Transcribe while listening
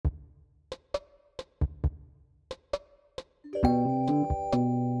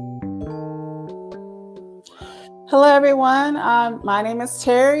Hello, everyone. My name is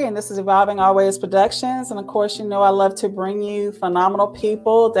Terry, and this is Evolving Always Productions. And of course, you know I love to bring you phenomenal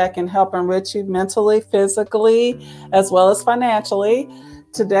people that can help enrich you mentally, physically, as well as financially.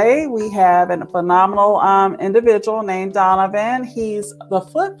 Today, we have a phenomenal individual named Donavan. He's the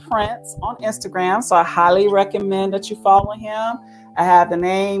FootPrinse on Instagram, so I highly recommend that you follow him. I have the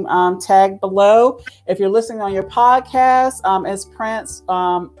name tagged below. If you're listening on your podcast, it's Prince,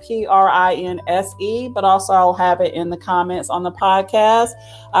 Prinse, but also I'll have it in the comments on the podcast.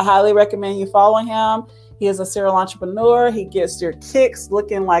 I highly recommend you follow him. He is a serial entrepreneur. He gets your kicks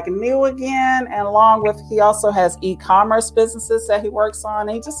looking like new again. And along with, he also has e-commerce businesses that he works on.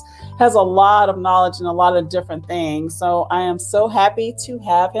 He just has a lot of knowledge and a lot of different things. So I am so happy to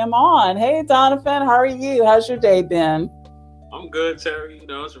have him on. Hey, Donavan, how are you? How's your day been? I'm good, Terry. You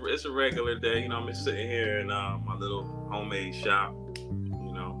know, it's a regular day. You know, I'm just sitting here in my little homemade shop.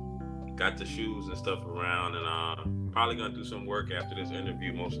 You know, got the shoes and stuff around, and probably gonna do some work after this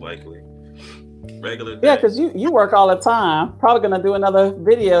interview, most likely. Regular day. Yeah, because you work all the time. Probably gonna do another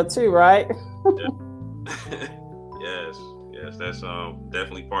video too, right? Yes. That's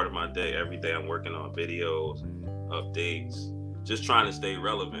definitely part of my day. Every day I'm working on videos, updates, just trying to stay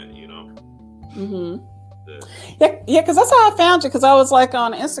relevant. You know. Mm-hmm. Yeah, because that's how I found you. Because I was like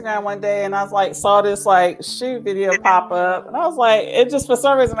on Instagram one day, and I was like saw this like shoe video pop up, and I was like, it just for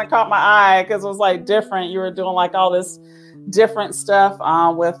some reason it caught my eye because it was like different. You were doing like all this different stuff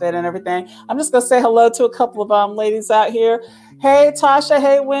with it and everything. I'm just gonna say hello to a couple of ladies out here. Hey Tasha,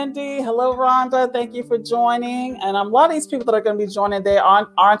 hey Wendy, hello Rhonda. Thank you for joining. And a lot of these people that are going to be joining, they are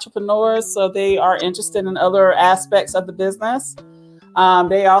entrepreneurs, so they are interested in other aspects of the business.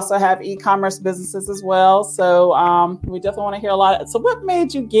 They also have e-commerce businesses as well. So we definitely want to hear a lot. So what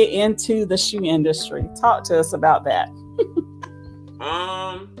made you get into the shoe industry? Talk to us about that.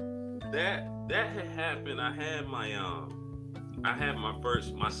 That had happened. I had my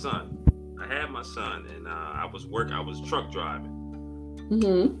son. I had my son, and I was truck driving.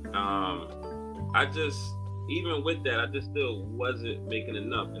 Mm-hmm. Even with that, I just still wasn't making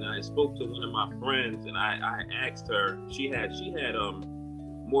enough. And I spoke to one of my friends, and I asked her. She had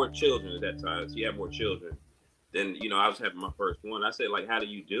more children at that time. She had more children than I was having my first one. I said, like, how do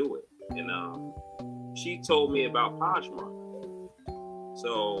you do it? And she told me about Poshmark.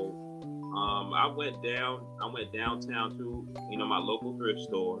 So I went downtown to my local thrift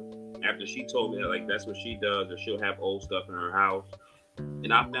store. After she told me that, like, that's what she does, or she'll have old stuff in her house.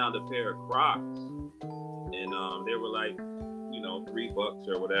 And I found a pair of Crocs. And they were like, $3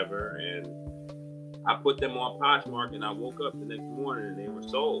 or whatever. And I put them on Poshmark, and I woke up the next morning and they were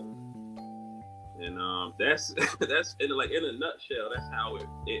sold. And that's in a nutshell, that's how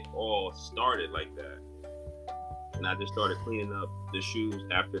it all started like that. And I just started cleaning up the shoes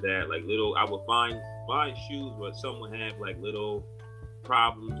after that. Like I would find shoes where someone had like little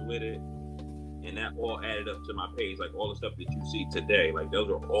problems with it. And that all added up to my page, like all the stuff that you see today. Like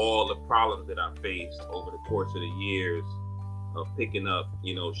those are all the problems that I faced over the course of the years of picking up,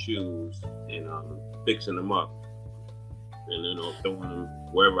 shoes and fixing them up, and throwing them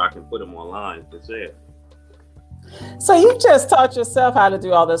wherever I can put them online to sale. So you just taught yourself how to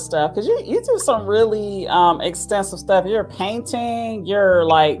do all this stuff, because you do some really extensive stuff. You're painting, you're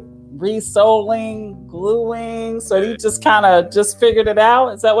like resoling, gluing. So you just kind of just figured it out.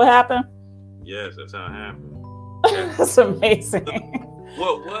 Is that what happened? Yes, that's how it happened. That's amazing.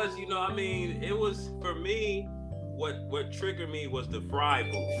 What was, it was for me, what triggered me was the fry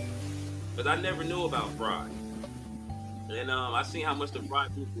booth. Because I never knew about fry. And I seen how much the fry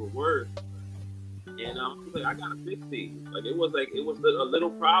booths were worth. And I was like, I gotta fix these. Like it was a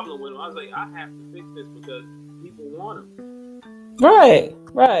little problem with them. I was like, I have to fix this because people want them. Right.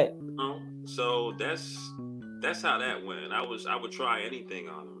 So that's how that went. I would try anything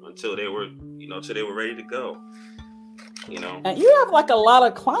on them until they were ready to go. And you have like a lot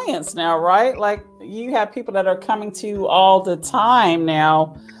of clients now, right? Like you have people that are coming to you all the time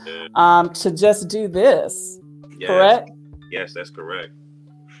now, to just do this. Yes. Correct? Yes, that's correct.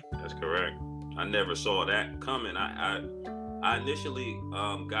 That's correct. I never saw that coming. I initially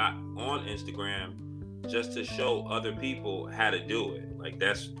got on Instagram just to show other people how to do it. Like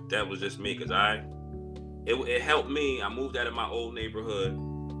that was just me, because it helped me. I moved out of my old neighborhood,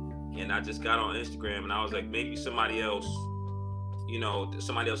 and I just got on Instagram, and I was like, maybe somebody else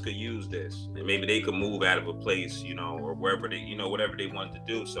could use this, and maybe they could move out of a place, or wherever they, whatever they wanted to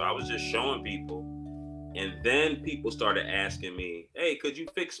do. So I was just showing people, and then people started asking me, hey, could you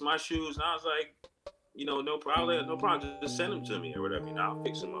fix my shoes? And I was like, no problem, just send them to me or whatever, I'll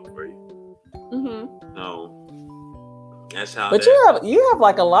fix them up for you. Mm-hmm. No. That's how. But you have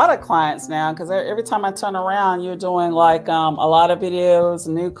like a lot of clients now, because every time I turn around, you're doing like a lot of videos,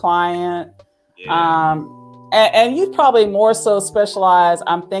 new client. Yeah. And you probably more so specialize,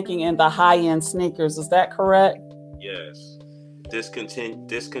 I'm thinking, in the high-end sneakers. Is that correct? Yes.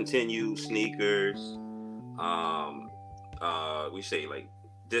 Discontinue sneakers. We say like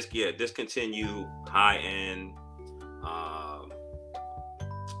discontinue high-end.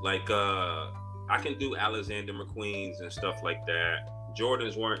 I can do Alexander McQueen's and stuff like that.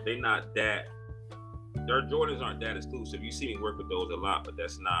 Jordans their Jordans aren't that exclusive. You see me work with those a lot, but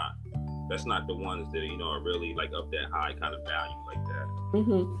that's not the ones that, you know, are really like of that high kind of value like that.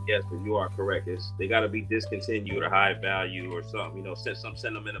 Mm-hmm. Yes, but you are correct. They got to be discontinued or high value or something, you know, some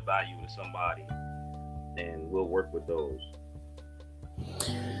sentimental value to somebody, and we'll work with those.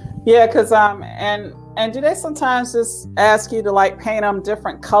 Yeah, because and do they sometimes just ask you to like paint them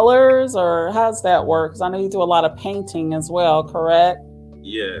different colors, or how's that work? Because I know you do a lot of painting as well, correct?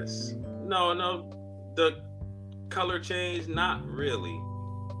 Yes. No, the color change, not really.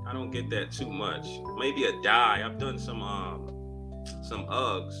 I don't get that too much. Maybe a dye. I've done some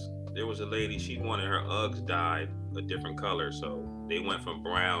Uggs. There was a lady, she wanted her Uggs dyed a different color, so they went from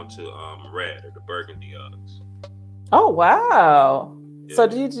brown to red, or the burgundy Uggs. Oh wow. Yeah. So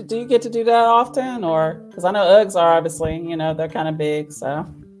do you get to do that often, or because I know Uggs are obviously, you know, they're kind of big, so.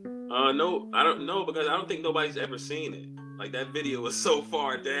 No, I don't know, because I don't think nobody's ever seen it. Like, that video was so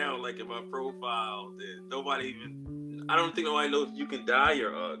far down, like in my profile, that I don't think nobody knows you can dye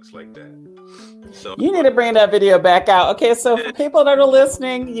your Uggs like that. So you need to bring that video back out. Okay, so for people that are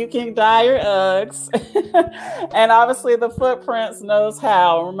listening, you can dye your Uggs. And obviously the FootPrinse knows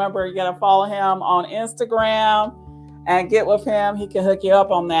how. Remember, you got to follow him on Instagram and get with him. He can hook you up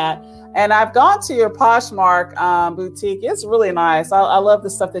on that. And I've gone to your Poshmark boutique. It's really nice. I love the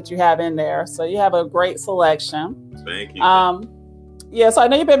stuff that you have in there. So you have a great selection. Thank you. Yeah, so I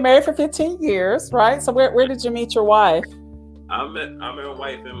know you've been married for 15 years, right? So where did you meet your wife? I met my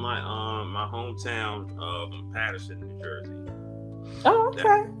wife in my my hometown of Patterson, New Jersey. Oh,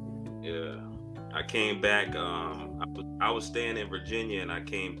 okay. Yeah, I came back. I was staying in Virginia, and I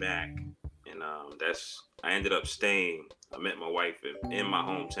came back, and I ended up staying. I met my wife in my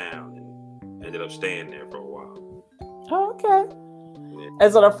hometown, and ended up staying there for a while. Oh, okay. Yeah.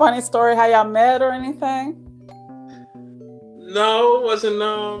 Is it a funny story how y'all met or anything? No, it wasn't.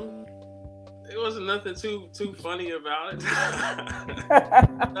 It wasn't nothing too funny about it.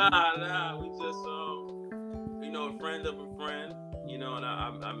 Nah. We just, you know, a friend of a friend, you know, and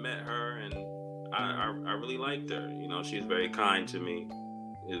I met her, and I really liked her. You know, she was very kind to me.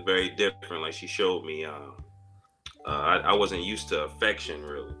 It was very different. Like, she showed me, I wasn't used to affection,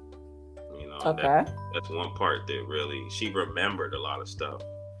 really. You know, okay. That's one part that really, she remembered a lot of stuff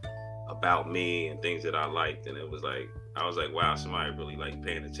about me and things that I liked, and it was like, I was like, wow, somebody really like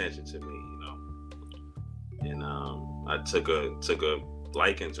paying attention to me, you know. And I took a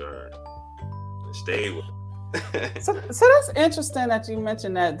liking to her and stayed with her. So that's interesting that you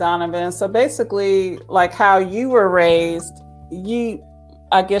mentioned that, Donavan. So basically, like how you were raised,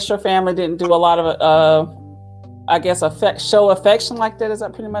 I guess your family didn't do a lot of show affection like that. Is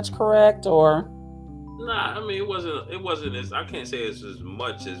that pretty much correct, or? Nah, I mean, it wasn't as, I can't say it's as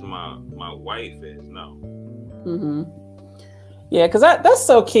much as my wife is, no. Mm-hmm. Yeah, because that's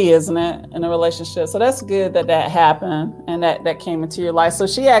so key, isn't it, in a relationship? So that's good that happened and that came into your life. So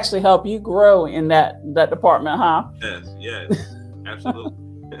she actually helped you grow in that department, huh? Yes, absolutely.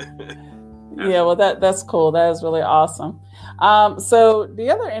 Yeah, well, that's cool. That is really awesome. So the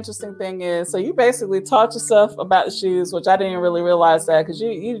other interesting thing is, so you basically taught yourself about the shoes, which I didn't really realize that, because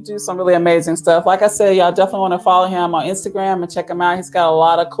you do some really amazing stuff. Like I said, y'all definitely want to follow him on Instagram and check him out. He's got a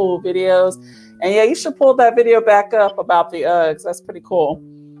lot of cool videos. And yeah, you should pull that video back up about the Uggs. That's pretty cool.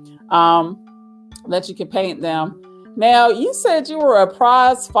 That you can paint them. Now, you said you were a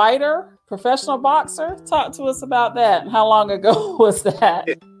prize fighter, professional boxer. Talk to us about that. How long ago was that?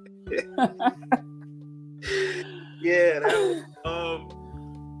 Yeah, that was,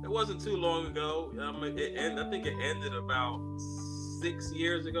 it wasn't too long ago. I think it ended about 6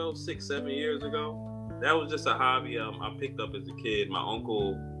 years ago, 7 years ago. That was just a hobby I picked up as a kid. My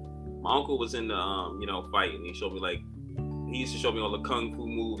uncle was in the fighting. He used to show me all the kung fu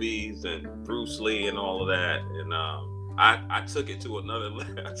movies and Bruce Lee and all of that. And I took it to another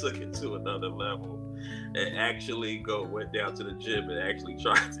level. And actually went down to the gym and actually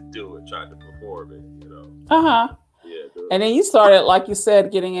tried to perform it, you know. Uh-huh. Yeah. And then you started, like you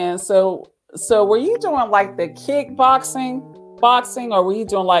said, getting in. So were you doing like the boxing, or were you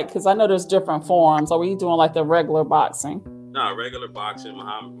doing like, because I know there's different forms, or were you doing like the regular boxing? No, regular boxing,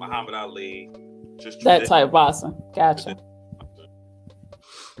 Muhammad Ali. Just that type of boxing. Gotcha.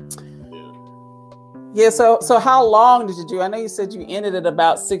 Yeah. So how long did you do? I know you said you ended it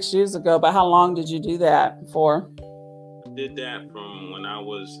about 6 years ago, but how long did you do that for? I did that from when I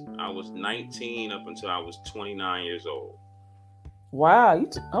was 19 up until I was 29 years old. Wow.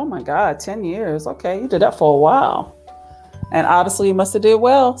 Oh my God, 10 years. Okay. You did that for a while. And obviously you must have did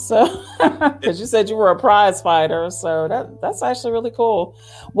well. So, because you said you were a prize fighter. So that's actually really cool.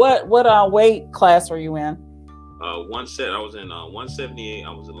 What weight class were you in? I was in 178.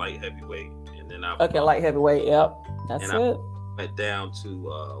 I was a light heavyweight. And then light heavyweight. Yep. That's it. I went down to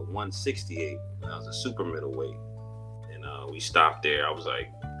 168. I was a super middleweight. And we stopped there. I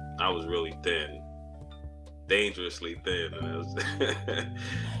was really thin. Dangerously thin. And it was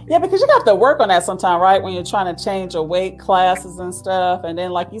yeah, because you have to work on that sometime, right? When you're trying to change your weight classes and stuff. And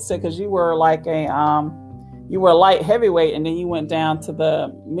then, like you said, because you were like you were a light heavyweight, and then you went down to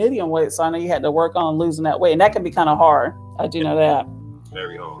the medium weight. So I know you had to work on losing that weight, and that can be kind of hard. I do know that.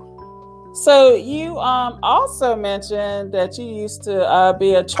 Very hard. So you also mentioned that you used to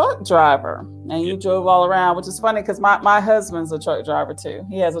be a truck driver, and you drove all around, which is funny because my husband's a truck driver too.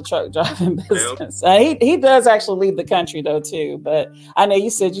 He has a truck driving business. He does actually leave the country though too. But I know you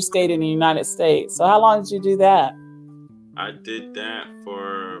said you stayed in the United States. So how long did you do that? I did that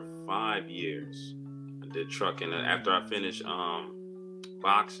for 5 years. I did trucking. After I finished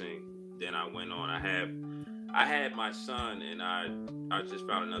boxing, then I went on. I had my son, and I just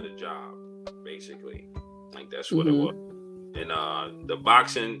found another job. Basically, like that's what it was. And the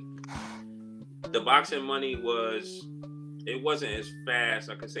boxing money wasn't as fast,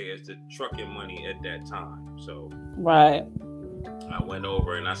 I could say, as the trucking money at that time. So right, I went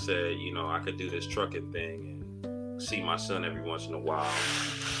over and I said, I could do this trucking thing and see my son every once in a while.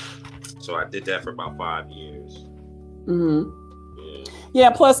 So I did that for about 5 years.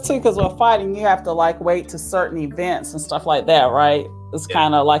 Yeah, plus too, because with fighting, you have to wait to certain events and stuff like that, right? It's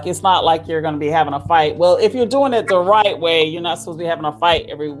kind of like, it's not like you're going to be having a fight. Well, if you're doing it the right way, you're not supposed to be having a fight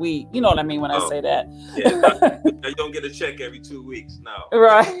every week. You know what I mean when I say that? Yeah, you don't get a check every 2 weeks, no.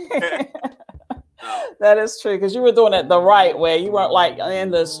 Right. No. That is true, because you were doing it the right way. You weren't in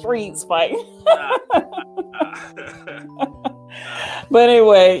the streets fighting. But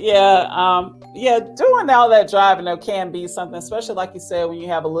anyway, doing all that driving though can be something, especially like you said, when you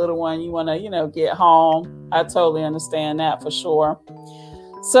have a little one, you want to, get home. I totally understand that for sure.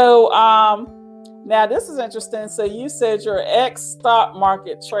 So, now this is interesting. So you said you're an ex-stock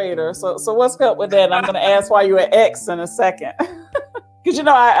market trader. So what's up with that? And I'm going to ask why you're an ex in a second. Because,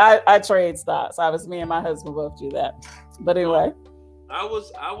 I trade stocks. Me and my husband both do that. But anyway. I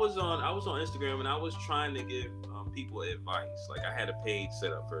was on Instagram, and I was trying to give people advice. Like, I had a page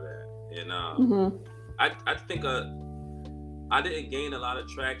set up for that, and I think I didn't gain a lot of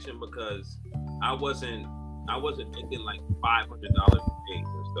traction because I wasn't making like $500 a day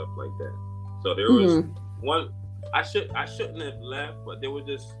and stuff like that. So there was one. I shouldn't have left, but there were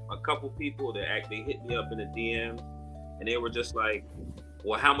just a couple people that actually hit me up in the DM, and they were just like,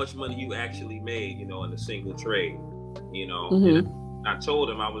 "Well, how much money you actually made, in a single trade, And I told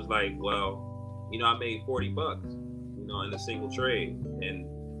him, I was like, well, I made $40, in a single trade, and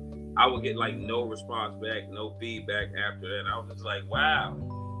I would get no response back, no feedback after that. And I was just like, wow.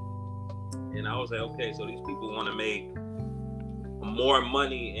 And I was like, okay, so these people want to make more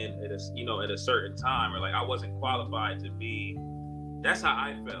money at a certain time, or I wasn't qualified to be. That's how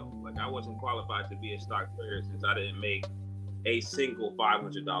I felt. I wasn't qualified to be a stock trader since I didn't make a single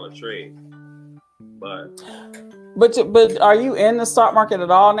 $500 trade. But are you in the stock market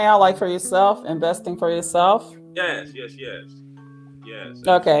at all now, for yourself, investing for yourself? Yes.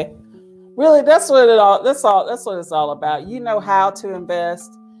 Okay. Really, that's what it's all about. You know how to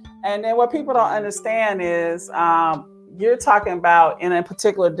invest. And then what people don't understand is you're talking about in a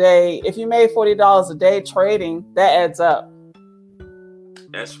particular day, if you made $40 a day trading, that adds up.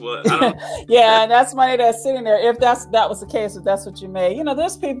 That's what I don't yeah, and that's money that's sitting there. If that was the case, if that's what you made,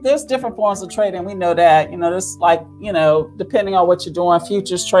 there's different forms of trading. We know that, there's depending on what you're doing,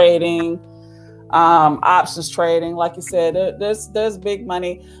 futures trading, options trading, like you said, there's big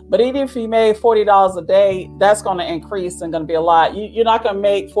money. But even if you made $40 a day, that's going to increase and going to be a lot. You're not going to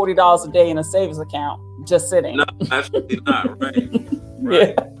make $40 a day in a savings account just sitting. No, absolutely not.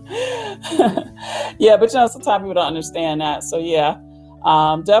 Right. Yeah, but sometimes people don't understand that. So yeah.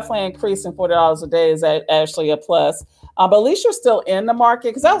 Definitely increasing $40 a day is actually a plus. But at least you're still in the market,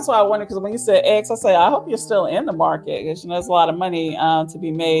 because that's why I wondered. Because when you said X, I say I hope you're still in the market, because there's a lot of money to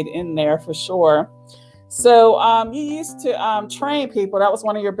be made in there for sure. So you used to train people. That was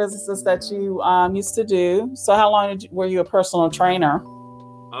one of your businesses that you used to do. So how long were you a personal trainer?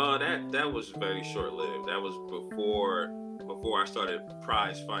 That was very short lived. That was before before I started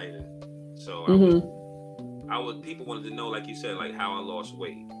prize fighting. So people wanted to know, like you said, like how I lost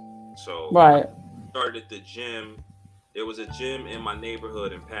weight. So right. I started at the gym. There was a gym in my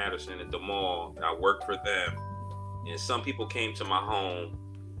neighborhood in Patterson at the mall. I worked for them, and some people came to my home,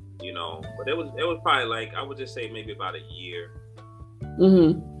 you know. But it was probably like, I would just say maybe about a year.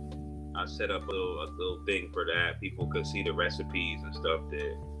 I set up a little thing for that. People could see the recipes and stuff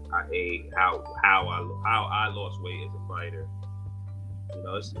that I ate, how I lost weight as a fighter. You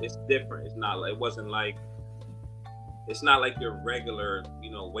know, it's different. It's not like your regular,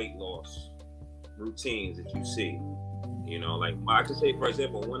 you know, weight loss routines that you see. You know, like I could say, for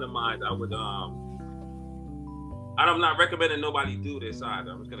example, one of mine, I'm not recommending nobody do this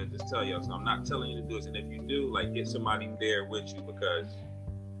either. I'm just gonna just tell you. So I'm not telling you to do this. And if you do, like, get somebody there with you, because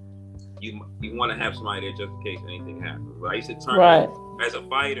you want to have somebody there just in case anything happens. But I used to turn as a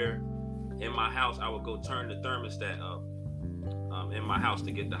fighter in my house. I would go turn the thermostat up in my house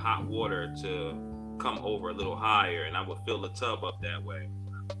to get the hot water to come over a little higher, and I would fill the tub up that way.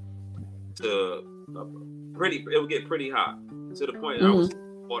 It would get pretty hot to the point that I was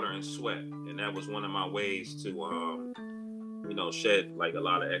water and sweat, and that was one of my ways to you know, shed like a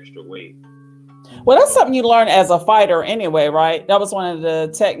lot of extra weight. Well, that's something you learn as a fighter anyway, right? That was one of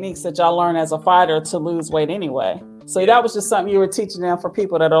the techniques that y'all learn as a fighter to lose weight anyway. So that was just something you were teaching them for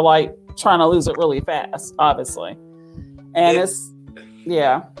people that are like trying to lose it really fast, obviously. And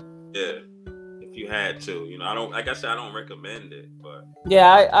yeah. If you had to, you know, I don't recommend it, but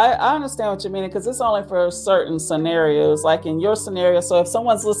yeah, I understand what you mean, because it's only for certain scenarios, like in your scenario. So if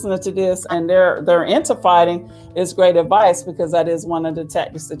someone's listening to this and they're into fighting, it's great advice, because that is one of the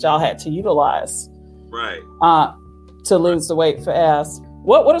tactics that y'all had to utilize, right? To lose the weight fast.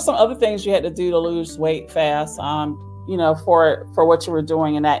 What are some other things you had to do to lose weight fast? You know, for what you were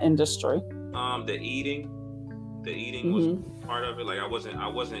doing in that industry. The eating was part of it. Like I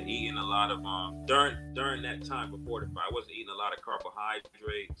wasn't eating a lot of during that time before the fight. I wasn't eating a lot of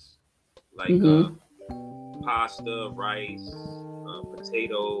carbohydrates, like pasta, rice,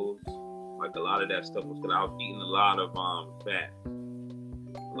 potatoes. Like a lot of that stuff was because I was eating a lot of fat, a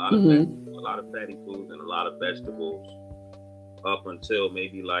lot of fatty foods and a lot of vegetables up until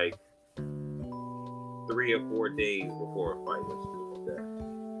maybe like 3 or 4 days before a fight or something like that.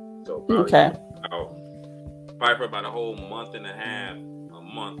 So probably for about a whole month and a half, a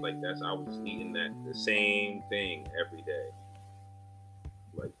month like that, I was eating the same thing every day,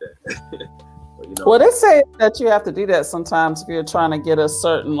 like that. But, you know, well, they say that you have to do that sometimes if you're trying to get a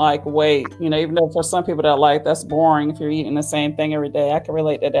certain like weight. You know, even though for some people that like that's boring if you're eating the same thing every day. I can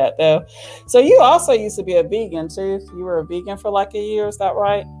relate to that though. So you also used to be a vegan too. You were a vegan for like a year, is that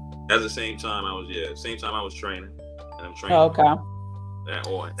right? At the same time I was training, and I'm training. Oh, okay.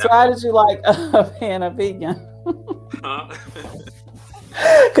 So how did you like being a vegan?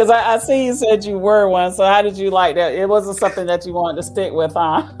 Because I see you said you were one. So how did you like that? It wasn't something that you wanted to stick with,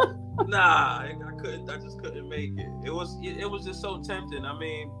 huh? Nah, I just couldn't make it. It was just so tempting. I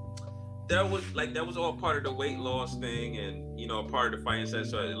mean, that was all part of the weight loss thing, and you know, part of the fighting sense.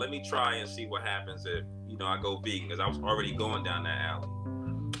 So let me try and see what happens if, you know, I go vegan, because I was already going down that alley.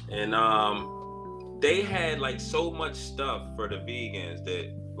 And they had like so much stuff for the vegans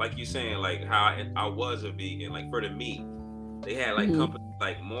that, like you saying, like how I was a vegan, like for the meat, they had like companies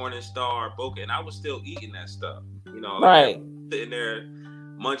like Morningstar, Boca, and I was still eating that stuff, you know, like sitting there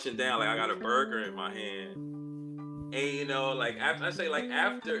munching down, like I got a burger in my hand, and you know, like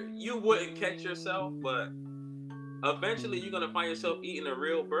after you wouldn't catch yourself, but eventually you're gonna find yourself eating a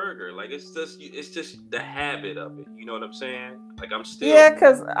real burger. Like it's just the habit of it. You know what I'm saying? Like I'm still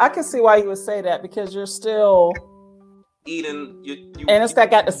because I can see why you would say that, because you're still eating and it's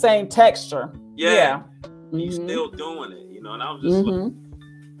got the same texture. Yeah. You still doing it, you know. And I was just like,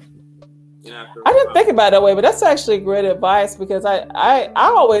 you know, I didn't think about it that way, but that's actually great advice, because I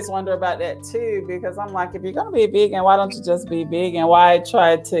always wonder about that too, because I'm like, if you're gonna be vegan, why don't you just be vegan? Why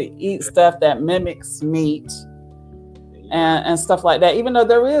try to eat stuff that mimics meat and stuff like that? Even though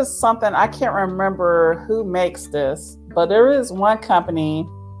there is something, I can't remember who makes this, but there is one company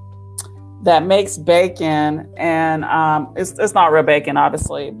that makes bacon, and it's not real bacon,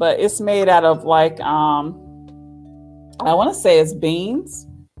 obviously, but it's made out of like I want to say it's beans,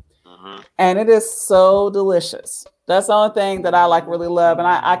 and it is so delicious. That's the only thing that I like really love, and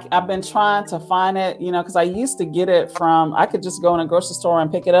I've been trying to find it, you know, because I used to get it from, I could just go in a grocery store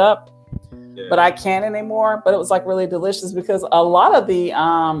and pick it up. But I can't anymore. But it was like really delicious, because a lot of the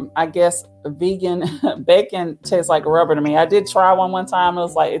I guess vegan bacon tastes like rubber to me. I did try one time. It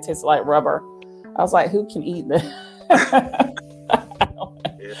was like, it tasted like rubber. I was like, who can eat this?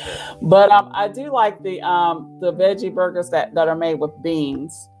 But I do like the veggie burgers that are made with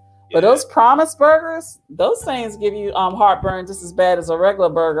beans. Yeah. But those Promise burgers, those things give you heartburn just as bad as a regular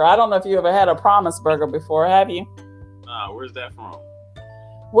burger. I don't know if you ever had a Promise burger before, have you? Where's that from?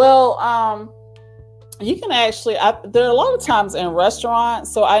 Well, you can actually, there are a lot of times in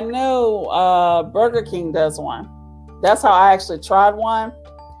restaurants. So I know Burger King does one. That's how I actually tried one.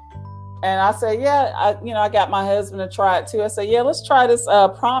 And I said, yeah, I got my husband to try it too. I said, yeah, let's try this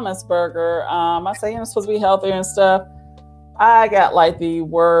Promise burger. I said, it's supposed to be healthier and stuff. I got like the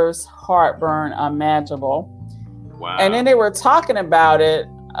worst heartburn imaginable. Wow. And then they were talking about it.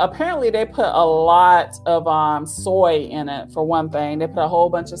 Apparently they put a lot of soy in it, for one thing. They put a whole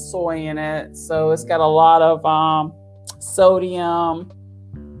bunch of soy in it. So it's got a lot of sodium,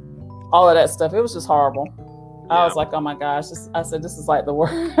 all of that stuff. It was just horrible. Yeah. I was like, oh my gosh. I said, this is like the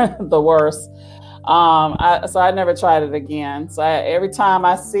worst. The worst. So I never tried it again. So every time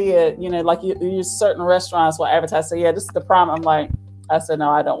I see it, like you certain restaurants will advertise, say, yeah, this is the Promise. I'm like, I said, no,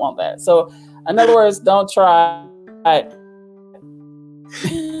 I don't want that. So in other words, don't try it.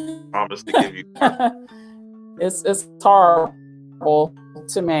 Promise to give you. It's horrible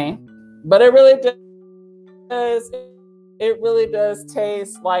to me, but it really does. It really does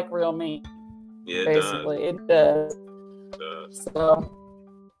taste like real meat. Yeah, basically, it does. So,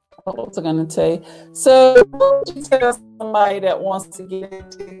 what was I going to tell you? So, what would you tell somebody that wants to get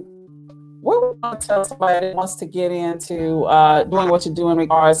into? What would you tell somebody that wants to get into doing what you do in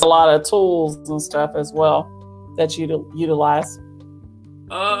regards to a lot of tools and stuff as well that you utilize?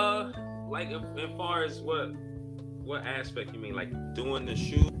 Like as far as what aspect you mean, like doing the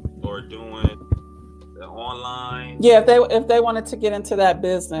shoot or doing the online? Yeah, if they wanted to get into that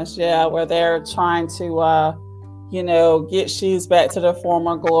business, yeah, where they're trying to get shoes back to their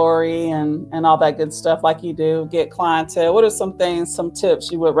former glory and all that good stuff like you do, get clientele. What are some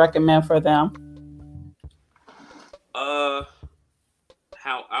tips you would recommend for them?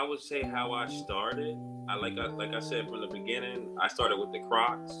 How I would say how I started. Like I said from the beginning, I started with the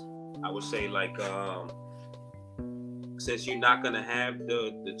Crocs. I would say since you're not gonna have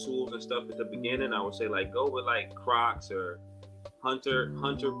the tools and stuff at the beginning, I would say go with Crocs or Hunter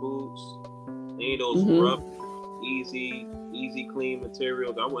boots. Any of those rough, easy clean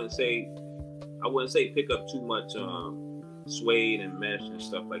materials. I wouldn't say pick up too much suede and mesh and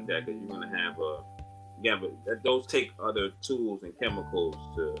stuff like that, because you're gonna have but those take other tools and chemicals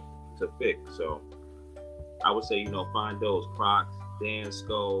to fix. So I would say find those Crocs,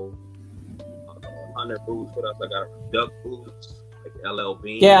 Dansko, Hunter boots. What else I got? Duck boots, like LL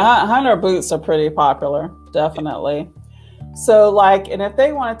Bean. Yeah, Hunter boots are pretty popular, definitely. So and if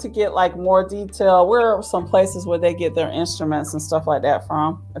they wanted to get more detail, where are some places where they get their instruments and stuff like that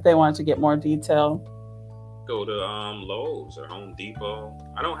from? If they wanted to get more detail, go to Lowe's or Home Depot.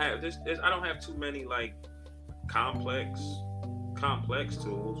 I don't have too many complex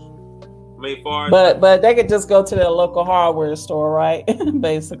tools. I mean, but they could just go to their local hardware store, right?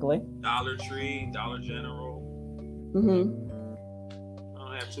 Basically, Dollar Tree, Dollar General. Mm-hmm. I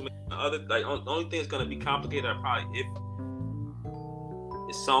don't have too many other. The only thing that's gonna be complicated, if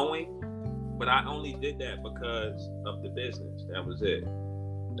it's sewing, but I only did that because of the business. That was it.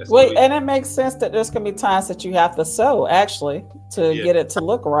 And it makes sense that there's going to be times that you have to sew actually to get it to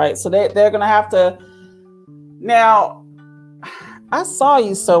look right. So they're going to have to. Now, I saw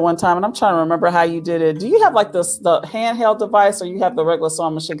you sew one time, and I'm trying to remember how you did it. Do you have the handheld device, or you have the regular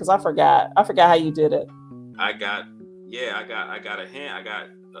sewing machine? Because I forgot how you did it. I got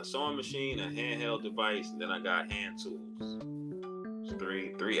a sewing machine, a handheld device, and then I got hand tools.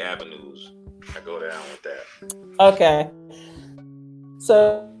 Three avenues. I go down with that. Okay.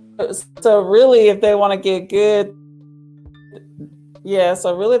 So really, if they want to get good,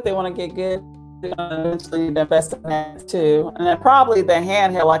 if they want to get good, they're going to eventually invest in that too. And then probably the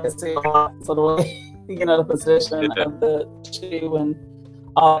handheld, I can see a lot. So the way, the position of the shoe and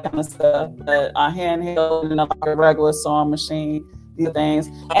all kind of stuff. But a handheld and a regular sewing machine, these things.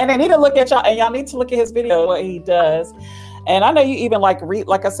 And they need to look at y'all need to look at his video, what he does. And I know you even like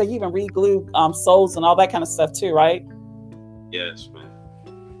I said, you even re-glue soles and all that kind of stuff too, right? Yes, man.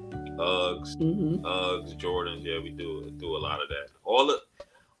 Uggs, Jordans. Yeah, we do a lot of that. All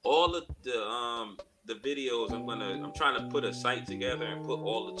of the videos. I'm trying to put a site together and put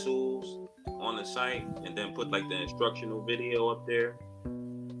all the tools on the site, and then put the instructional video up there,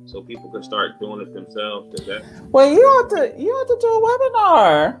 so people can start doing it themselves. Well, you have to do a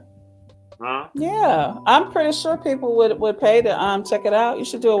webinar. Huh? Yeah, I'm pretty sure people would pay to check it out. You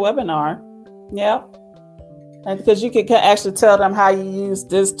should do a webinar. Yeah. And because you can actually tell them how you use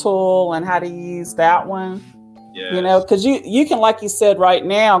this tool and how to use that one. You know, Yes. because you can, like you said, right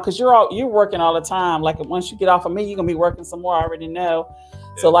now, because you're working all the time. Like once you get off of me, you're gonna be working some more. I already know.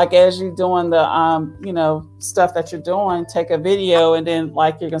 So Yes. like as you're doing the stuff that you're doing, take a video and then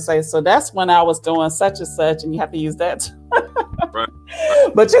like you're gonna say, so that's when I was doing such and such, and you have to use that. Right.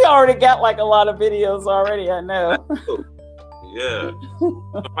 Right. But you already got like a lot of videos already. I know. Yeah.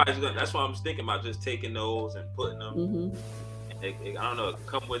 That's why I'm thinking about just taking those and putting them. Mm-hmm. I don't know.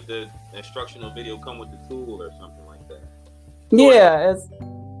 Come with the instructional video. Come with the tool or something like that.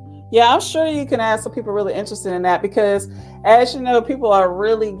 Yeah, I'm sure you can ask some people really interested in that because, as you know, people are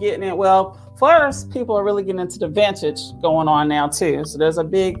really getting it. Well, first, people are really getting into the vintage going on now too. So there's a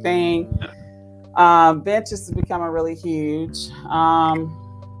big thing. Vintage is becoming really huge.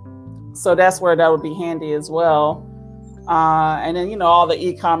 So that's where that would be handy as well. And then all the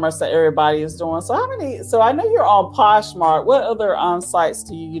e-commerce that everybody is doing. So so I know you're on Poshmark. What other sites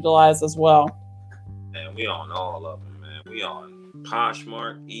do you utilize as well? Man, we on all of them, man. We on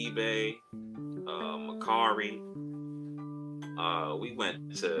Poshmark, eBay, Mercari. We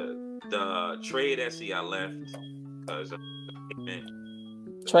went to the Trade Etsy. I left because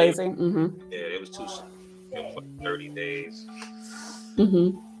Tracy. Mm-hmm. Yeah, it was too soon. It was like 30 days.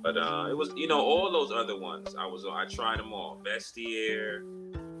 Mm-hmm. But it was, all those other ones. I tried them all. Vestiaire.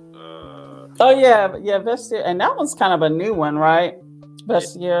 Vestiaire, and that one's kind of a new one, right?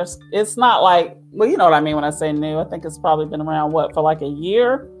 Vestiaire. It's not like, well, you know what I mean when I say new. I think it's probably been around for like a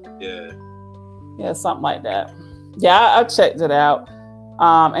year. Yeah, something like that. Yeah, I checked it out,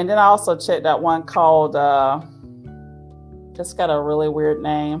 and then I also checked that one called. It's got a really weird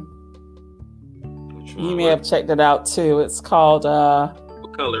name. You may have checked it out too. It's called.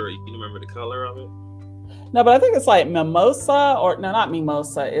 What color? You remember the color of it? No, but I think it's like Mimosa, or no, not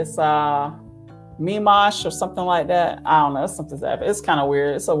Mimosa. It's Mimash or something like that. I don't know. It's kind of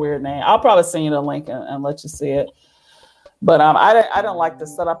weird. It's a weird name. I'll probably send you the link and let you see it. But I didn't like the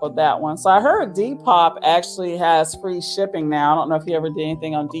setup of that one. So I heard Depop actually has free shipping now. I don't know if you ever did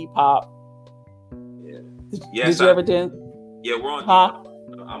anything on Depop. Yeah. Did you ever do? Yeah, we're on Depop.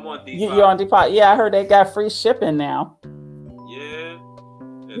 I'm on Depop. You're on Depop. Yeah, I heard they got free shipping now.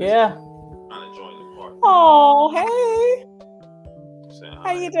 Yeah. Trying to join the party. Oh, hey.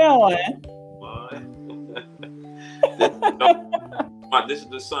 How you doing? This is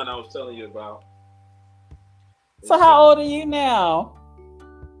the son I was telling you about. So how old are you now?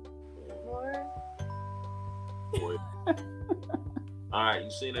 4. All right,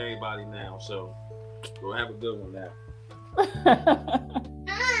 you've seen everybody now, so we'll have a good one now.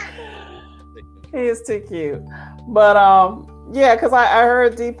 He is too cute. But yeah, because I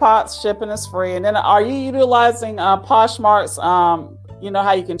heard Depop's shipping is free. And then are you utilizing Poshmark's,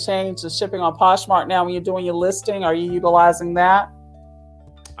 how you can change the shipping on Poshmark now when you're doing your listing? Are you utilizing that?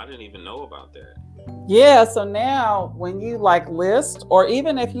 I didn't even know about that. Yeah, so now when you like list, or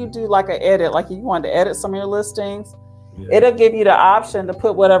even if you do like an edit, like you want to edit some of your listings, it'll give you the option to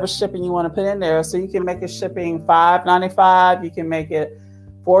put whatever shipping you want to put in there. So you can make your shipping $5.95, you can make it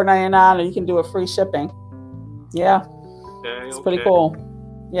 $4.99, or you can do it free shipping. Yeah, it's pretty cool.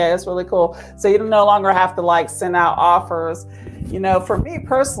 Yeah, it's really cool. So you no longer have to like send out offers. For me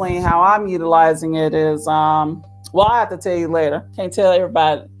personally, how I'm utilizing it is, well, I have to tell you later. Can't tell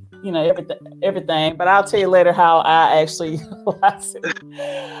everybody, everything, but I'll tell you later how I actually utilize it.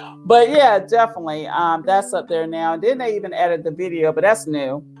 But yeah, definitely, that's up there now. And then they even added the video, but that's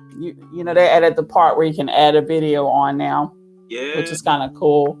new. They added the part where you can add a video on now, which is kind of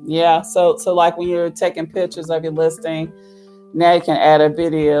cool. Yeah, so like when you're taking pictures of your listing, now you can add a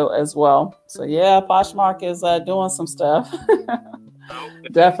video as well. So yeah, Poshmark is doing some stuff.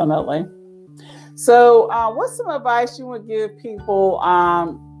 Definitely. So what's some advice you would give people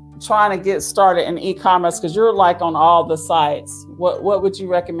trying to get started in e-commerce? Because you're like on all the sites. What would you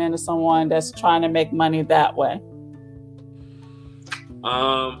recommend to someone that's trying to make money that way?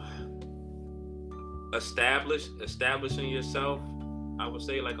 Establishing yourself, I would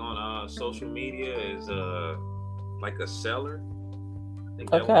say, like on social media is like a seller. I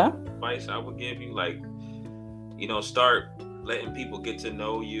think that would be advice I would give you. Like, start letting people get to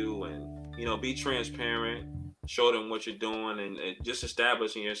know you and, be transparent, show them what you're doing, and just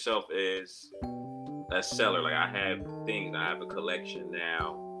establishing yourself as a seller. Like I have a collection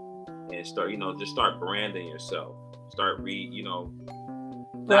now, and just start branding yourself.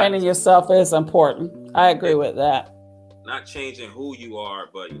 Branding yourself is important. I agree with that. Not changing who you are,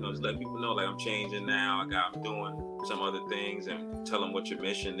 but just let people know, like, I'm changing now. I'm doing some other things, and tell them what your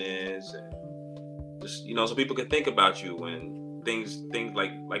mission is, and just so people can think about you when things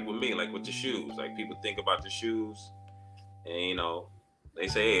like with me, like with the shoes. Like people think about the shoes, and they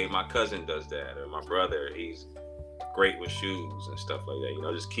say, hey, my cousin does that, or my brother, he's great with shoes and stuff like that. You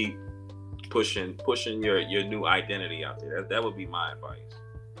know, just keep pushing your new identity out there. That would be my advice.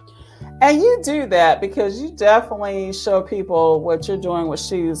 And you do that because you definitely show people what you're doing with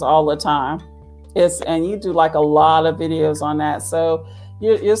shoes all the time. And you do like a lot of videos on that. So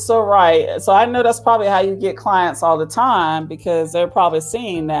you're so right. So I know that's probably how you get clients all the time, because they're probably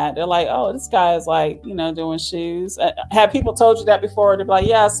seeing that. They're like, oh, this guy is like, doing shoes. Have people told you that before? They're like,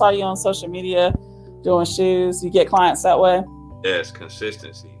 yeah, I saw you on social media doing shoes. You get clients that way? Yes,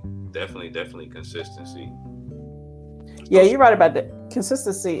 consistency. Definitely consistency. Yeah, you're right about that.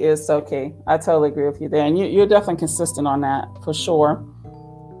 Consistency is so key. I totally agree with you there. And you're definitely consistent on that for sure.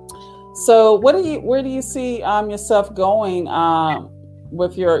 So where do you see yourself going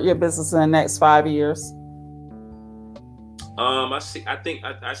with your business in the next 5 years? I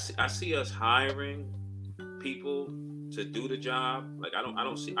see us hiring people to do the job. Like I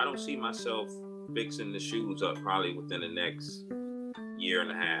don't see myself fixing the shoes up probably within the next year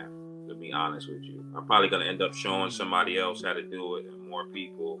and a half, to be honest with you. I'm probably gonna end up showing somebody else how to do it, and more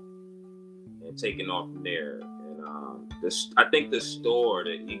people, and taking off from there. And I think the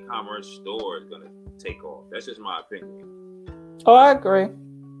e-commerce store is gonna take off. That's just my opinion. Oh, I agree.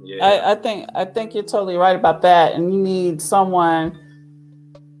 Yeah. I think you're totally right about that. And you need someone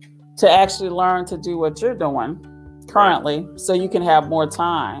to actually learn to do what you're doing currently, right, so you can have more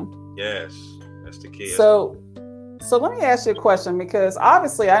time. Yes, that's the key. So let me ask you a question, because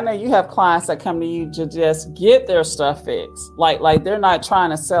obviously I know you have clients that come to you to just get their stuff fixed. Like they're not trying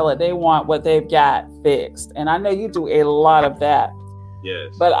to sell it. They want what they've got fixed. And I know you do a lot of that.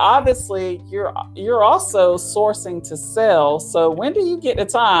 Yes. But obviously you're also sourcing to sell. So when do you get the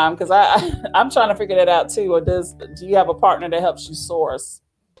time? Because I'm trying to figure that out too. Or do you have a partner that helps you source?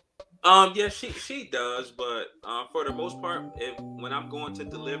 Yeah, she does, but for the most part, when I'm going to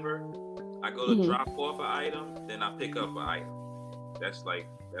deliver, I go to drop off an item, then I pick up an item. That's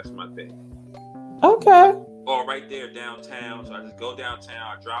my thing. Okay. Or right there downtown. So I just go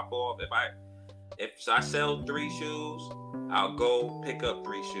downtown, I drop off. If I sell 3 shoes, I'll go pick up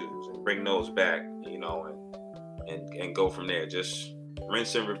 3 shoes and bring those back, and go from there. Just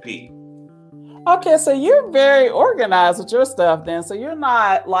rinse and repeat. Okay, so you're very organized with your stuff then. So you're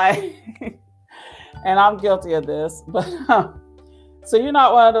not like, and I'm guilty of this, but so you're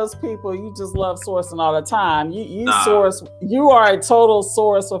not one of those people, you just love sourcing all the time. You source, you are a total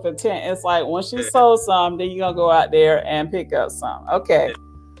source with intent. It's like once you sold some, then you're going to go out there and pick up some. Okay.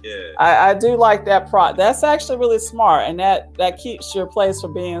 Yeah. I do like that that's actually really smart. And that keeps your place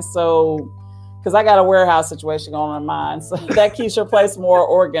from being so, because I got a warehouse situation going on in mine. So that keeps your place more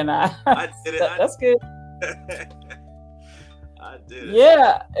organized. I did it. That's good. I did it.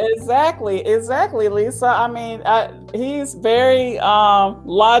 Yeah, exactly, Lisa. I mean, he's very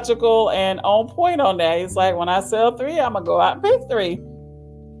logical and on point on that. He's like, when I sell 3, I'm going to go out and pick 3.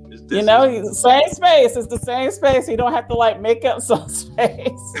 Same space. It's the same space. You don't have to like make up some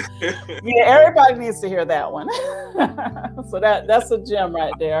space. Yeah, everybody needs to hear that one. So that's a gem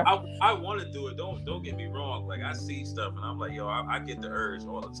right there. I want to do it. Don't get me wrong. Like I see stuff and I'm like, yo, I get the urge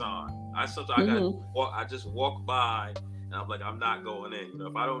all the time. I just walk by and I'm like, I'm not going in.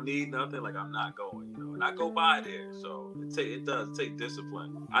 If I don't need nothing, like I'm not going. And I go by there. So it does take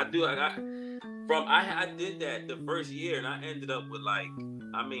discipline. I do. I did that the first year and I ended up with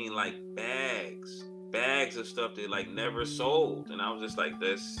bags of stuff that like never sold, and I was just like,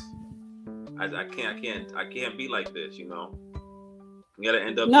 this, I can't be like this, You gotta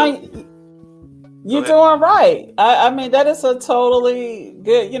end up. No, you're doing right. I mean, that is a totally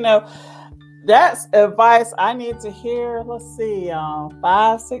good. That's advice I need to hear. Let's see,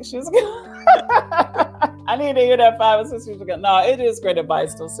 5-6 years ago. I need to hear that 5 or 6 years ago. No, it is great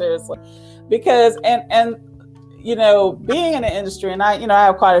advice, though, seriously, because and. Being in the industry, and I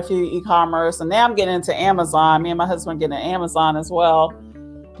have quite a few e-commerce, and now I'm getting into Amazon. Me and my husband getting into Amazon as well.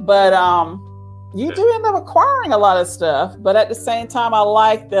 But you do end up acquiring a lot of stuff. But at the same time, I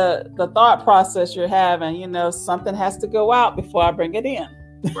like the thought process you're having. Something has to go out before I bring it in.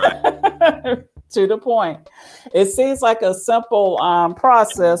 Right. To the point. It seems like a simple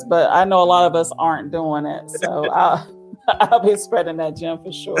process, but I know a lot of us aren't doing it. So I'll be spreading that gem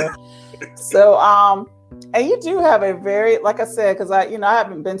for sure. So and you do have a very, like I said, because I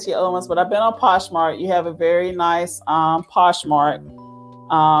haven't been to your other ones, but I've been on Poshmark. You have a very nice Poshmark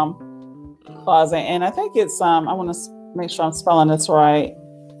closet, and I think it's I want to make sure I'm spelling this right.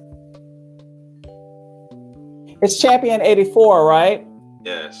 It's Champion 84, right?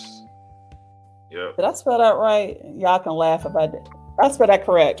 Yes. Yep. Did I spell that right? Y'all can laugh about it. I spelled that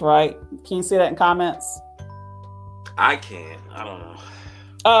correct, right? Can you see that in comments? I can't. I don't know.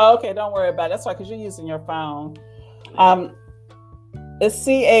 Oh, okay. Don't worry about it. That's why, because you're using your phone. It's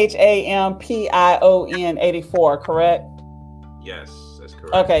CHAMPION 84, correct? Yes, that's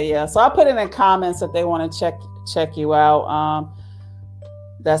correct. Okay, yeah. So I put it in comments if they want to check you out.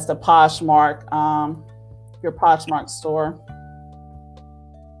 That's the Poshmark, your Poshmark store.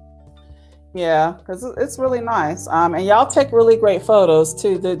 Yeah, because it's really nice. And y'all take really great photos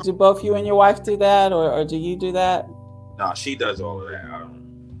too. Do both you and your wife do that, or do you do that? No, she does all of that.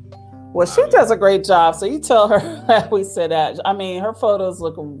 Well, she does a great job. So you tell her that we said that. I mean, her photos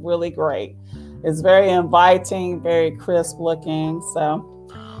look really great. It's very inviting, very crisp looking. So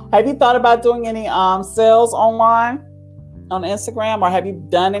have you thought about doing any sales online on Instagram, or have you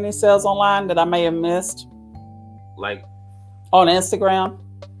done any sales online that I may have missed? Like on Instagram?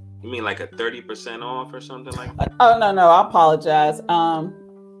 You mean like a 30% off or something like that? Oh, no, I apologize.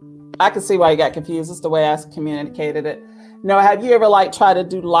 I can see why you got confused. It's the way I communicated it. Have you ever tried to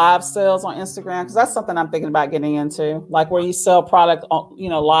do live sales on Instagram? Because that's something I'm thinking about getting into, like where you sell product on,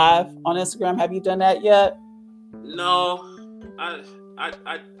 live on Instagram. Have you done that yet? No, I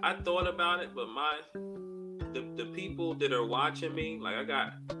thought about it, but the people that are watching me,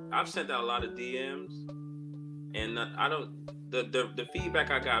 I've sent out a lot of DMs, and the feedback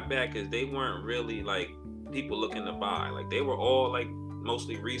I got back is they weren't really people looking to buy. They were all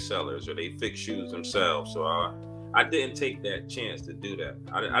mostly resellers, or they fix shoes themselves. So I didn't take that chance to do that.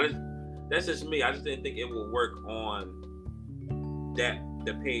 That's just me. I just didn't think it would work on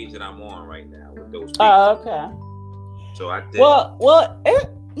the page that I'm on right now with those people. Oh, okay. So I did. Well,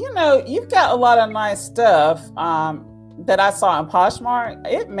 you've got a lot of nice stuff that I saw in Poshmark.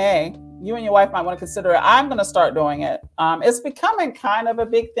 You and your wife might want to consider it. I'm going to start doing it. It's becoming kind of a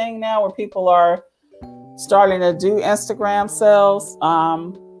big thing now where people are starting to do Instagram sales.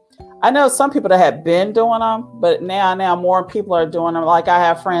 I know some people that have been doing them, but now more people are doing them. I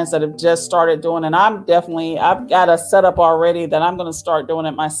have friends that have just started doing it. And I've got a setup already that I'm going to start doing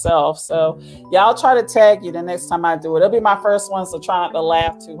it myself. So yeah, I'll try to tag you the next time I do it. It'll be my first one, so try not to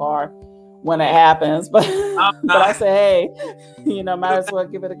laugh too hard when it happens. But I say, hey, might as well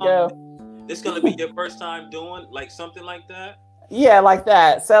give it a go. It's going to be your first time doing something like that? Yeah, like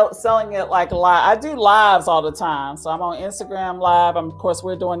that. Selling it live. I do lives all the time. So I'm on Instagram live. Of course,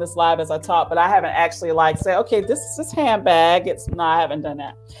 we're doing this live as I talk, but I haven't actually say, okay, this is this handbag. I haven't done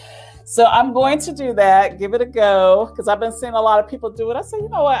that. So I'm going to do that, give it a go, because I've been seeing a lot of people do it. I said, you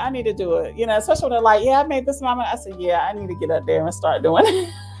know what? I need to do it. Especially when they're yeah, I made this moment. I said, yeah, I need to get up there and start doing it.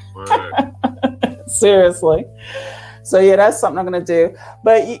 Seriously. So yeah, that's something I'm going to do.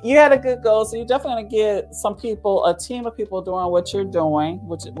 But you had a good goal. So you're definitely going to get a team of people doing what you're doing,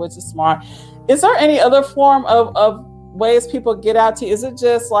 which is smart. Is there any other form of ways people get out to you? Is it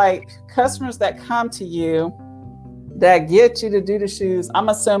just customers that come to you that get you to do the shoes? I'm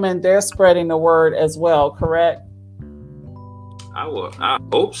assuming they're spreading the word as well, correct? I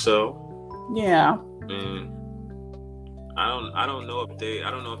hope so. Yeah. I don't know if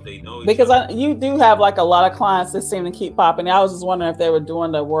they know each because other. You do have a lot of clients that seem to keep popping. I was just wondering if they were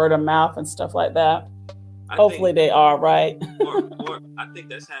doing the word of mouth and stuff like that. Hopefully they are, right? I think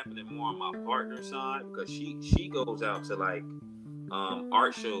that's happening more on my partner's side, because she goes out to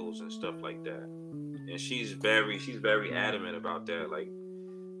art shows and stuff like that, and she's very adamant about that.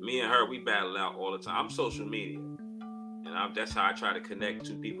 Me and her, we battle out all the time. I'm social media. And that's how I try to connect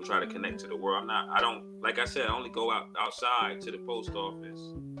to people, try to connect to the world. Like I said, I only go outside to the post office,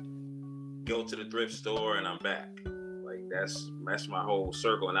 go to the thrift store, and I'm back. That's my whole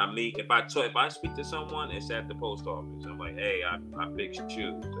circle. And if I speak to someone, it's at the post office. I'm like, hey, I fix your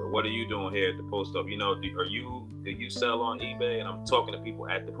shoes. Or what are you doing here at the post office? Do you sell on eBay? And I'm talking to people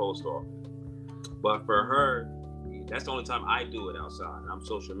at the post office. But for her, that's the only time I do it outside. I'm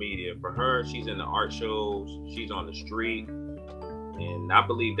social media. For her, she's in the art shows. She's on the street. And I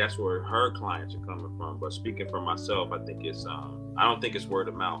believe that's where her clients are coming from. But speaking for myself, I think I don't think it's word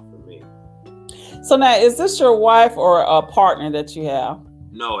of mouth for me. So now, is this your wife or a partner that you have?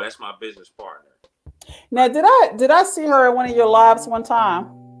 No, that's my business partner. Now, did I see her at one of your lives one time?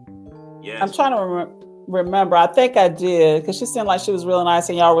 Yes. I'm trying to remember. I think I did, because she seemed like she was really nice,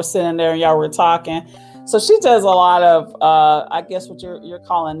 and y'all were sitting there and y'all were talking. So she does a lot of, I guess what you're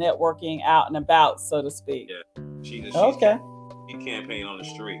calling networking out and about, so to speak. Yeah, she's okay. She campaign on the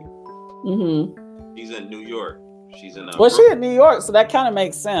street. Mm-hmm. She's in New York. She's in. She's in New York, so that kind of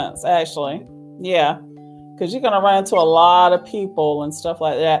makes sense, actually. Yeah, because you're gonna run into a lot of people and stuff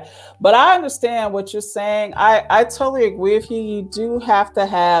like that. But I understand what you're saying. I totally agree with you. You do have to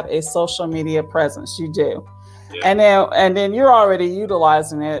have a social media presence. You do. Yeah. And then you're already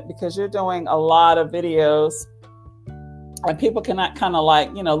utilizing it, because you're doing a lot of videos and people cannot kind of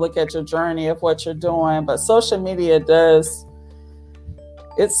like, look at your journey of what you're doing. But social media does,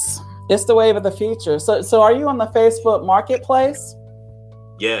 it's the wave of the future. So are you on the Facebook Marketplace?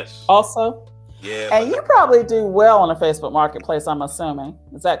 Yes. Also? Yeah. And you probably do well on the Facebook Marketplace, I'm assuming.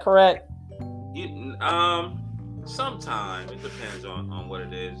 Is that correct? Sometimes it depends on what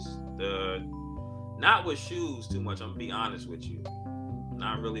it is. Not with shoes too much. I'm gonna be honest with you.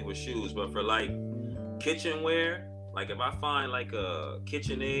 Not really with shoes, but for like kitchenware, like if I find like a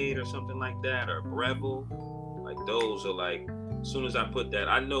KitchenAid or something like that, or Breville, like those are like, as soon as I put that,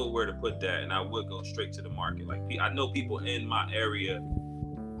 I know where to put that, and I would go straight to the market. Like I know people in my area,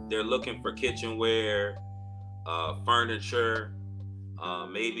 they're looking for kitchenware, furniture,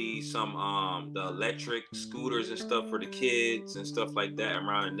 maybe some the electric scooters and stuff for the kids and stuff like that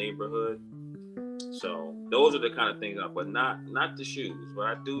around the neighborhood. So those are the kind of things but not the shoes, but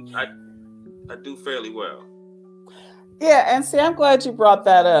I do fairly well. Yeah, and see, I'm glad you brought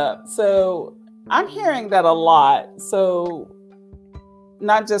that up. So I'm hearing that a lot. So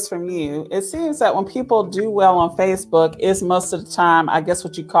not just from you. It seems that when people do well on Facebook, it's most of the time, I guess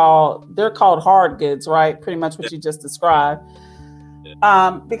they're called hard goods, right? Pretty much what you just described.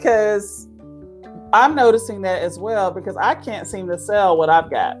 Because I'm noticing that as well, because I can't seem to sell what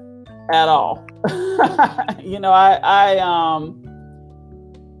I've got at all.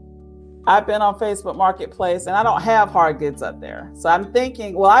 I've been on Facebook Marketplace and I don't have hard goods up there. So I'm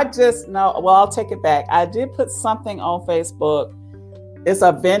thinking, I'll take it back. I did put something on Facebook. It's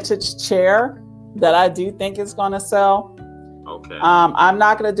a vintage chair that I do think is going to sell. Okay. I'm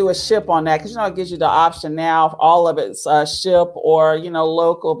not going to do a ship on that because, it gives you the option now. All of it's ship or,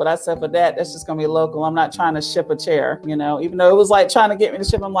 local. But I said for that's just going to be local. I'm not trying to ship a chair, even though it was like trying to get me to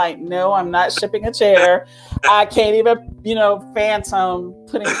ship. I'm like, no, I'm not shipping a chair. I can't even, phantom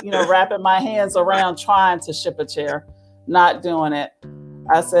putting, wrapping my hands around trying to ship a chair. Not doing it.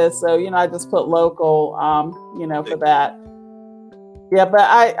 I said, so, I just put local, for that. Yeah, but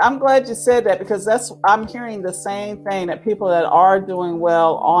I'm glad you said that because I'm hearing the same thing, that people that are doing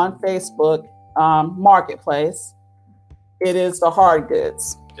well on Facebook Marketplace, it is the hard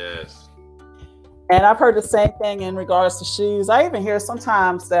goods. Yes. And I've heard the same thing in regards to shoes. I even hear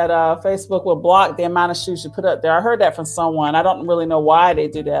sometimes that Facebook will block the amount of shoes you put up there. I heard that from someone. I don't really know why they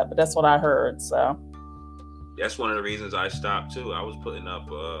do that, but that's what I heard. So that's one of the reasons I stopped too. I was putting up,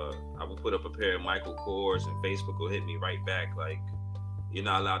 I would put up a pair of Michael Kors, and Facebook will hit me right back like, you're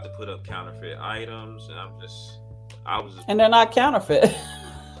not allowed to put up counterfeit items, and and they're not counterfeit.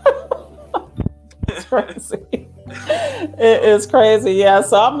 It's crazy. It is crazy. Yeah.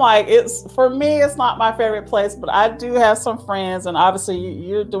 So I'm like, for me, it's not my favorite place, but I do have some friends, and obviously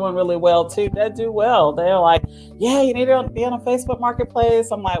you're doing really well too. They do well. They're like, yeah, you need to be on a Facebook Marketplace.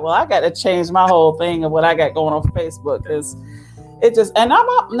 I'm like, well, I got to change my whole thing of what I got going on Facebook because and now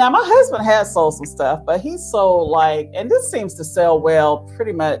my husband has sold some stuff, but he sold and this seems to sell well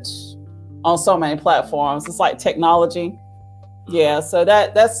pretty much on so many platforms. It's like technology. Yeah. So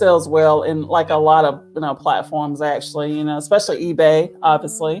that sells well in like a lot of, platforms actually, especially eBay,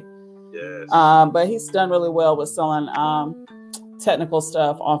 obviously. Yes. But he's done really well with selling, technical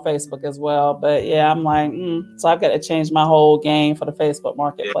stuff on Facebook as well. But yeah, I'm like, so I've got to change my whole game for the Facebook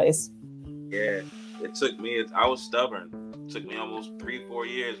Marketplace. Yeah. It took me, I was stubborn. It took me almost 3-4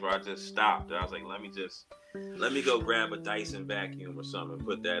 years where I just stopped. I was like, let me go grab a Dyson vacuum or something and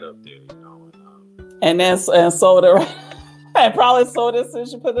put that up there, And then sold it, right? And probably sold it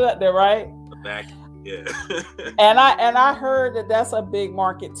since you put it up there, right? The vacuum, yeah. and I heard that's a big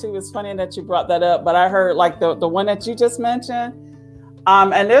market too. It's funny that you brought that up, but I heard like the one that you just mentioned.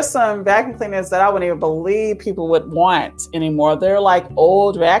 And there's some vacuum cleaners that I wouldn't even believe people would want anymore. They're like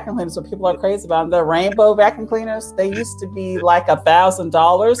old vacuum cleaners, so people are crazy about them. The rainbow vacuum cleaners, they used to be like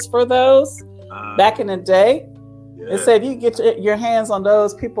 $1,000 for those back in the day. Yeah. They said if you get your hands on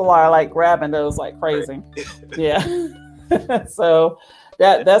those, people are like grabbing those like crazy. Yeah. So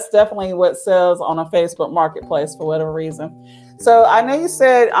that's definitely what sells on a Facebook Marketplace for whatever reason. So I know you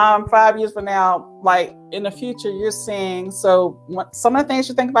said 5 years from now, like in the future, you're seeing, so some of the things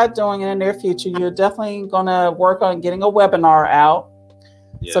you think about doing in the near future, you're definitely going to work on getting a webinar out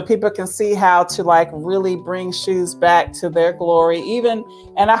so people can see how to like really bring shoes back to their glory.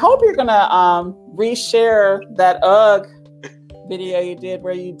 And I hope you're going to reshare that UGG video you did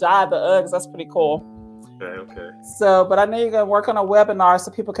where you dyed the Uggs. That's pretty cool. Okay. So, but I know you're going to work on a webinar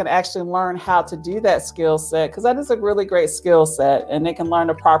so people can actually learn how to do that skill set, because that is a really great skill set, and they can learn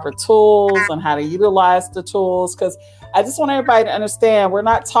the proper tools and how to utilize the tools. Because I just want everybody to understand we're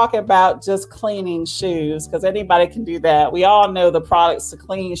not talking about just cleaning shoes, because anybody can do that. We all know the products to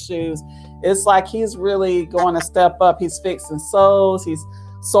clean shoes. It's like he's really going to step up. He's fixing soles. He's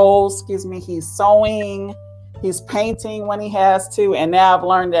sewing. He's painting when he has to. And now I've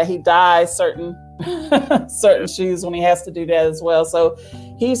learned that he dyes certain shoes when he has to do that as well. So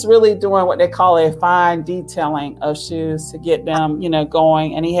he's really doing what they call a fine detailing of shoes to get them,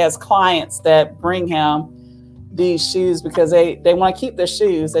 going. And he has clients that bring him these shoes because they want to keep their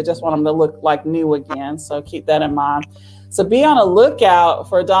shoes. They just want them to look like new again. So keep that in mind. So be on a lookout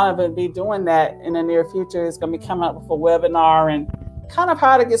for Donavan to be doing that in the near future. He's going to be coming up with a webinar and kind of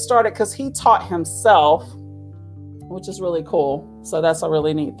how to get started, because he taught himself, which is really cool. So that's a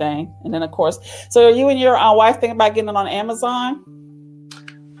really neat thing. And then, of course, so are you and your wife thinking about getting it on Amazon?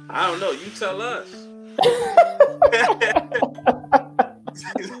 I don't know. You tell us.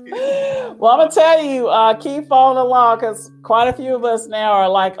 Well, I'm gonna tell you, keep following along, because quite a few of us now are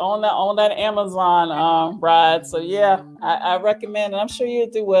like on that Amazon ride. So yeah, I recommend it. I'm sure you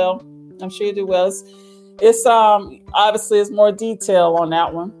do well. It's obviously it's more detail on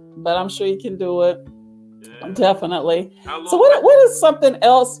that one, but I'm sure you can do it. Yeah. Definitely. So what is something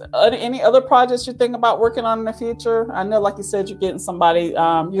else? Any other projects you think about working on in the future? I know, like you said, you're getting somebody.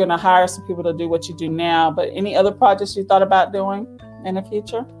 You're gonna hire some people to do what you do now. But any other projects you thought about doing in the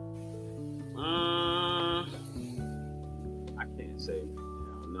future? I can't say.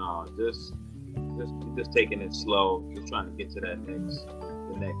 No, just taking it slow. Just trying to get to the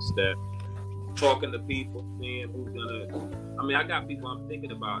next step. Talking to people, seeing who's gonna. I mean, I got people I'm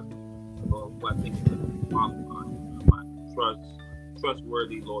thinking about. Who I think is my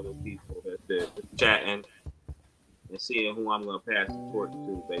trustworthy, loyal people that's chatting and seeing who I'm gonna pass the torch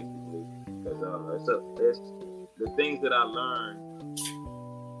to, basically. Because it's the things that I learned.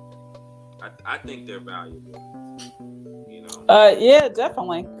 I think they're valuable. Yeah,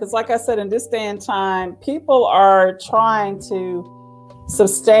 definitely. Because, like I said, in this day and time, people are trying to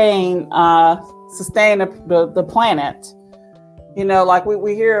sustain the planet. Like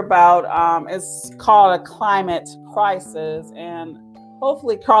we hear about, it's called a climate crisis, and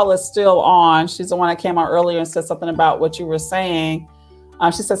hopefully Carla's still on. She's the one that came on earlier and said something about what you were saying.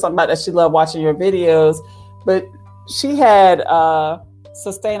 She said something about that she loved watching your videos, but she had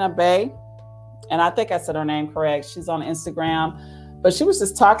Sustaina Bay, and I think I said her name correct. She's on Instagram, but she was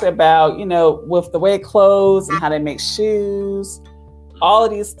just talking about, with the way clothes and how they make shoes, all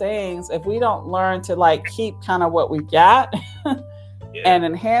of these things, if we don't learn to keep kind of what we got and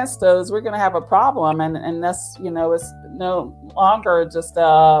enhance those, we're going to have a problem. And that's, it's no longer just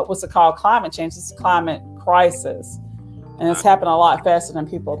what's it called, climate change. It's a climate crisis. And it's happening a lot faster than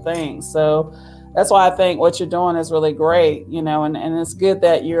people think. So that's why I think what you're doing is really great, and it's good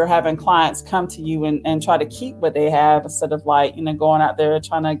that you're having clients come to you and try to keep what they have instead of going out there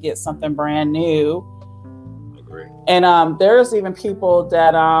trying to get something brand new. And there's even people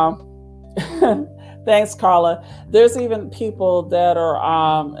that, thanks, Carla. There's even people that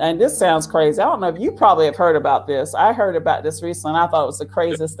are, and this sounds crazy. I don't know if you probably have heard about this. I heard about this recently, and I thought it was the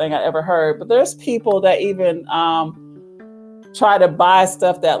craziest thing I ever heard. But there's people that even try to buy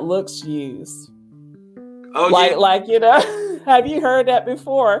stuff that looks used. Oh, have you heard that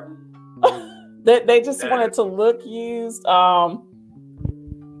before? They just wanted to look used.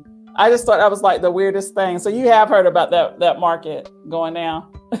 I just thought that was the weirdest thing. So you have heard about that market going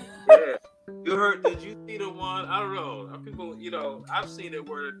down. Yeah. You heard, did you see the one? I don't know. People, I've seen it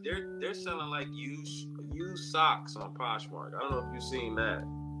where they're selling used socks on Poshmark. I don't know if you've seen that.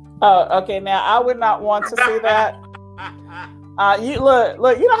 Oh, okay. Now I would not want to see that. You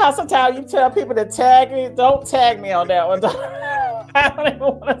look, you know how sometimes you tell people to tag me? Don't tag me on that one. I don't even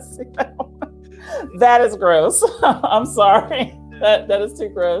want to see that one. That is gross. I'm sorry. That is too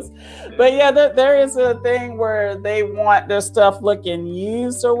gross. But yeah, there is a thing where they want their stuff looking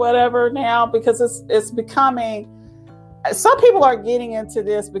used or whatever now, because it's becoming, some people are getting into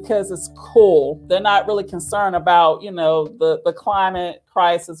this because it's cool. They're not really concerned about, the climate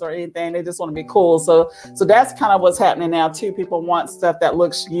crisis or anything. They just want to be cool. So that's kind of what's happening now too. People want stuff that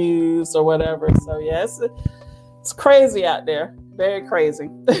looks used or whatever. So yeah, it's crazy out there. Very crazy.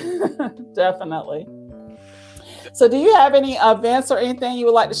 Definitely. So do you have any events or anything you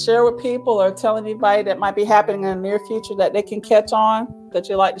would like to share with people, or tell anybody that might be happening in the near future that they can catch on that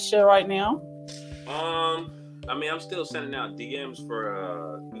you'd like to share right now? I mean, I'm still sending out DMs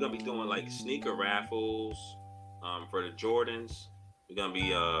for, we're going to be doing sneaker raffles for the Jordans. We're going to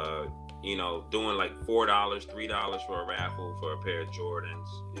be, doing $4, $3 for a raffle for a pair of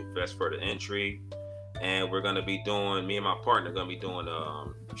Jordans. That's for the entry. And we're going to be doing, me and my partner are going to be doing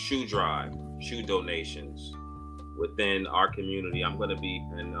shoe drive, shoe donations, within our community. I'm gonna be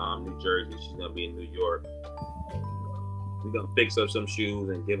in New Jersey. She's gonna be in New York. We're gonna fix up some shoes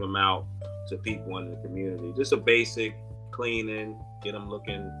and give them out to people in the community. Just a basic cleaning, get them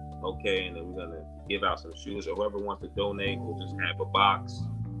looking okay, and then we're gonna give out some shoes. Or whoever wants to donate, we'll just have a box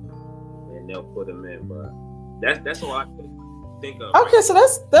and they'll put them in. But that's all I can think of. Okay, so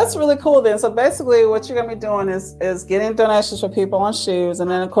that's really cool then. So basically what you're gonna be doing is getting donations for people on shoes, and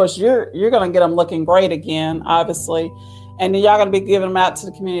then of course you're gonna get them looking great again, obviously. And then y'all gonna be giving them out to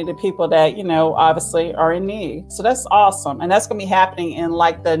the community, people that, you know, obviously are in need. So that's awesome. And that's gonna be happening in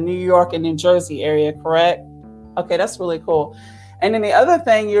like the New York and New Jersey area, correct? Okay, that's really cool. And then the other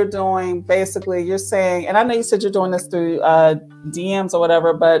thing you're doing, basically, you're saying, and I know you said you're doing this through DMs or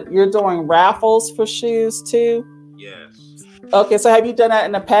whatever, but you're doing raffles for shoes too? Yes. Okay, so have you done that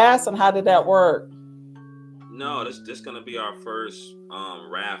in the past, and how did that work? No, this gonna be our first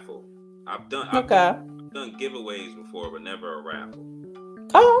raffle. I've done giveaways before, but never a raffle.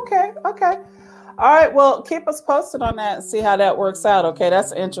 Oh, okay. All right, well, keep us posted on that and see how that works out. Okay,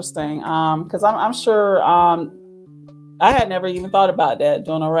 that's interesting. Because I'm sure I had never even thought about that,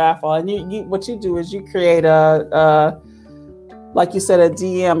 doing a raffle. And you what you do is you create like you said, a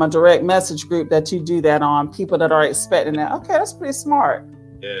DM, a direct message group that you do that on, people that are expecting that. Okay, that's pretty smart.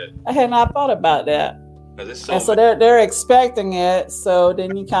 Yeah. I had not thought about that. And so they're expecting it. So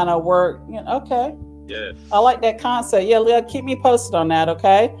then you kind of work, you know, okay. Yeah. I like that concept. Yeah, Leah, keep me posted on that,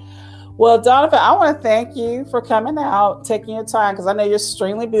 okay? Well, Donavan, I want to thank you for coming out, taking your time, because I know you're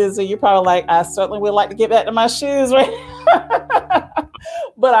extremely busy. You're probably like, I certainly would like to get back to my shoes, right?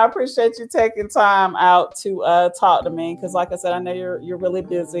 But I appreciate you taking time out to talk to me, because like I said, I know you're really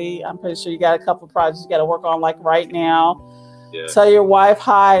busy. I'm pretty sure you got a couple of projects you got to work on like right now. Yeah. Tell your wife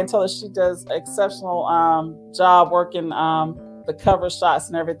hi and tell her she does an exceptional job working the cover shots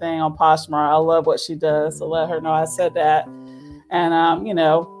and everything on Poshmark. I love what she does. So let her know I said that. And, you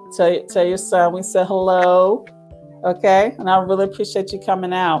know, tell your son we said hello. Okay. And I really appreciate you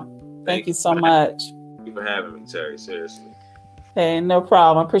coming out. Thank you so much. Thank you for having me, Terry. Seriously. Hey, no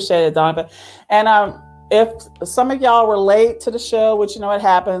problem. I appreciate it, Donavan. And if some of y'all relate to the show, which, you know, it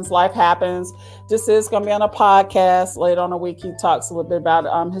happens, life happens. This is going to be on a podcast later on the week. He talks a little bit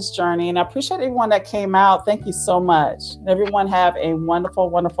about his journey. And I appreciate everyone that came out. Thank you so much. Everyone have a wonderful,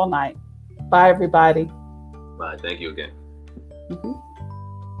 wonderful night. Bye, everybody. Bye. Thank you again. Mm-hmm.